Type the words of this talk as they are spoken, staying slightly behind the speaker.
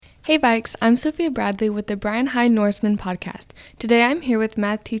Hey Bikes, I'm Sophia Bradley with the BHS Norseman podcast. Today I'm here with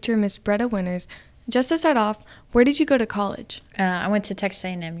math teacher Miss Bretta Winters. Just to start off, where did you go to college? I went to Texas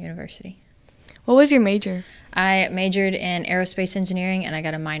A&M University. What was your major? I majored in aerospace engineering and I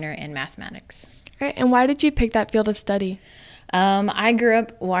got a minor in mathematics. All right, and why did you pick that field of study? I grew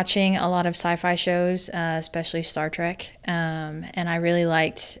up watching a lot of sci-fi shows, especially Star Trek, and I really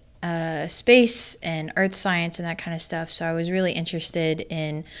liked space and earth science and that kind of stuff. So I was really interested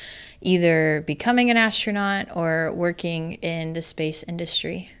in either becoming an astronaut or working in the space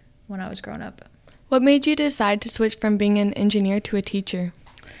industry when I was growing up. What made you decide to switch from being an engineer to a teacher?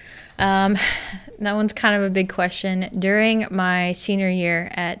 That one's kind of a big question. During my senior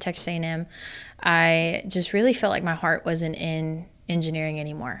year at Texas A&M, I just really felt like my heart wasn't in engineering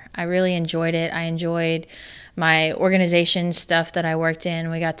anymore. I really enjoyed it. I enjoyed my organization stuff that I worked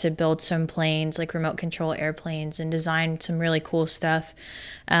in. We got to build some planes, like remote control airplanes, and design some really cool stuff.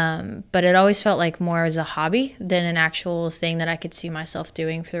 But it always felt like more as a hobby than an actual thing that I could see myself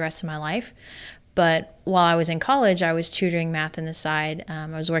doing for the rest of my life. But while I was in college, I was tutoring math on the side. I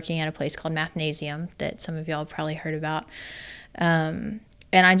was working at a place called Mathnasium that some of y'all probably heard about. And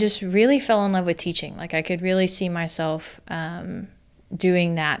I just really fell in love with teaching. Like I could really see myself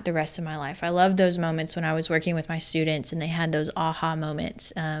doing that the rest of my life. I loved those moments when I was working with my students and they had those aha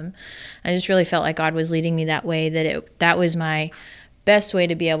moments. I just really felt like God was leading me that way, that was my best way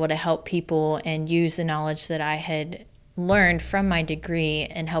to be able to help people and use the knowledge that I had learned from my degree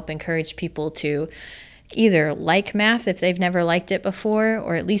and help encourage people to either like math if they've never liked it before,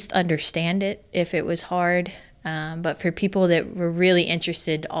 or at least understand it if it was hard. But for people that were really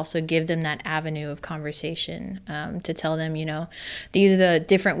interested, also give them that avenue of conversation to tell them, these are the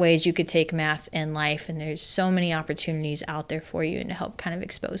different ways you could take math in life, and there's so many opportunities out there for you, and to help kind of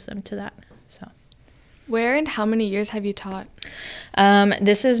expose them to that. So, Where and how many years have you taught?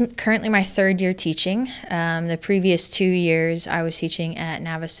 This is currently my third year teaching. The previous 2 years I was teaching at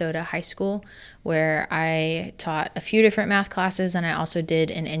Navasota High School, where I taught a few different math classes, and I also did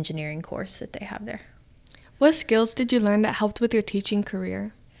an engineering course that they have there. What skills did you learn that helped with your teaching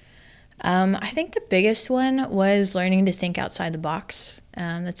career? I think the biggest one was learning to think outside the box.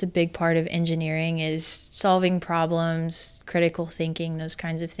 That's a big part of engineering, is solving problems, critical thinking, those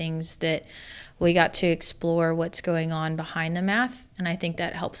kinds of things that we got to explore what's going on behind the math. And I think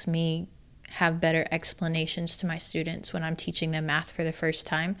that helps me have better explanations to my students when I'm teaching them math for the first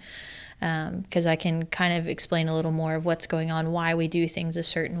time, because I can kind of explain a little more of what's going on, why we do things a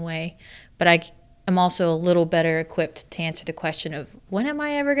certain way. But I'm also a little better equipped to answer the question of, when am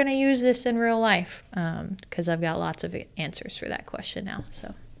I ever going to use this in real life? Because I've got lots of answers for that question now.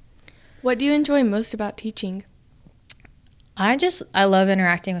 So, What do you enjoy most about teaching? I love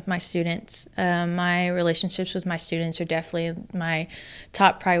interacting with my students. My relationships with my students are definitely my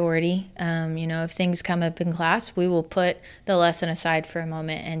top priority. If things come up in class, we will put the lesson aside for a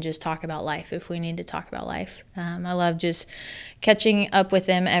moment and just talk about life if we need to talk about life. I love just catching up with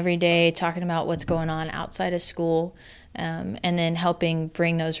them every day, talking about what's going on outside of school, and then helping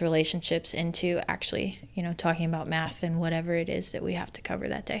bring those relationships into actually, talking about math and whatever it is that we have to cover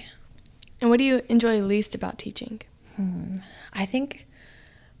that day. And what do you enjoy least about teaching? I think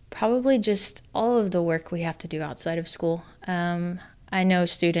probably just all of the work we have to do outside of school. I know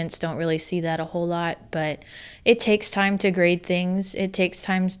students don't really see that a whole lot, but it takes time to grade things. It takes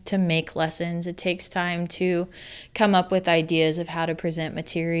time to make lessons. It takes time to come up with ideas of how to present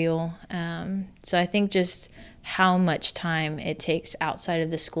material. So I think just how much time it takes outside of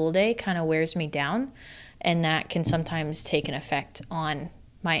the school day kind of wears me down, and that can sometimes take an effect on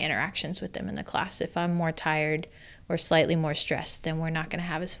my interactions with them in the class. If I'm more tired or slightly more stressed, then we're not going to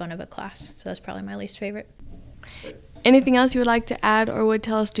have as fun of a class. So that's probably my least favorite. Anything else you would like to add or would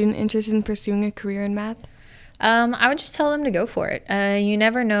tell a student interested in pursuing a career in math? I would just tell them to go for it. You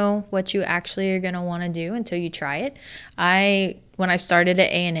never know what you actually are going to want to do until you try it. When I started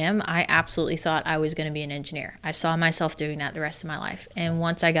at A&M, I absolutely thought I was going to be an engineer. I saw myself doing that the rest of my life. And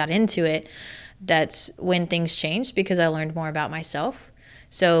once I got into it, that's when things changed, because I learned more about myself.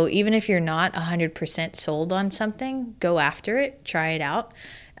 So even if you're not 100% sold on something, go after it, try it out.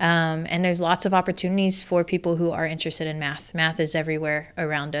 And there's lots of opportunities for people who are interested in math. Math is everywhere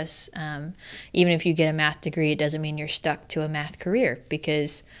around us. Even if you get a math degree, it doesn't mean you're stuck to a math career,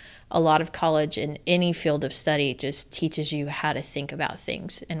 because a lot of college in any field of study just teaches you how to think about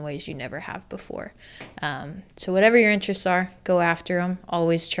things in ways you never have before. So whatever your interests are, go after them.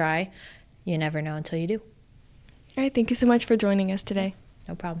 Always try. You never know until you do. All right, thank you so much for joining us today.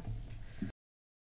 No problem.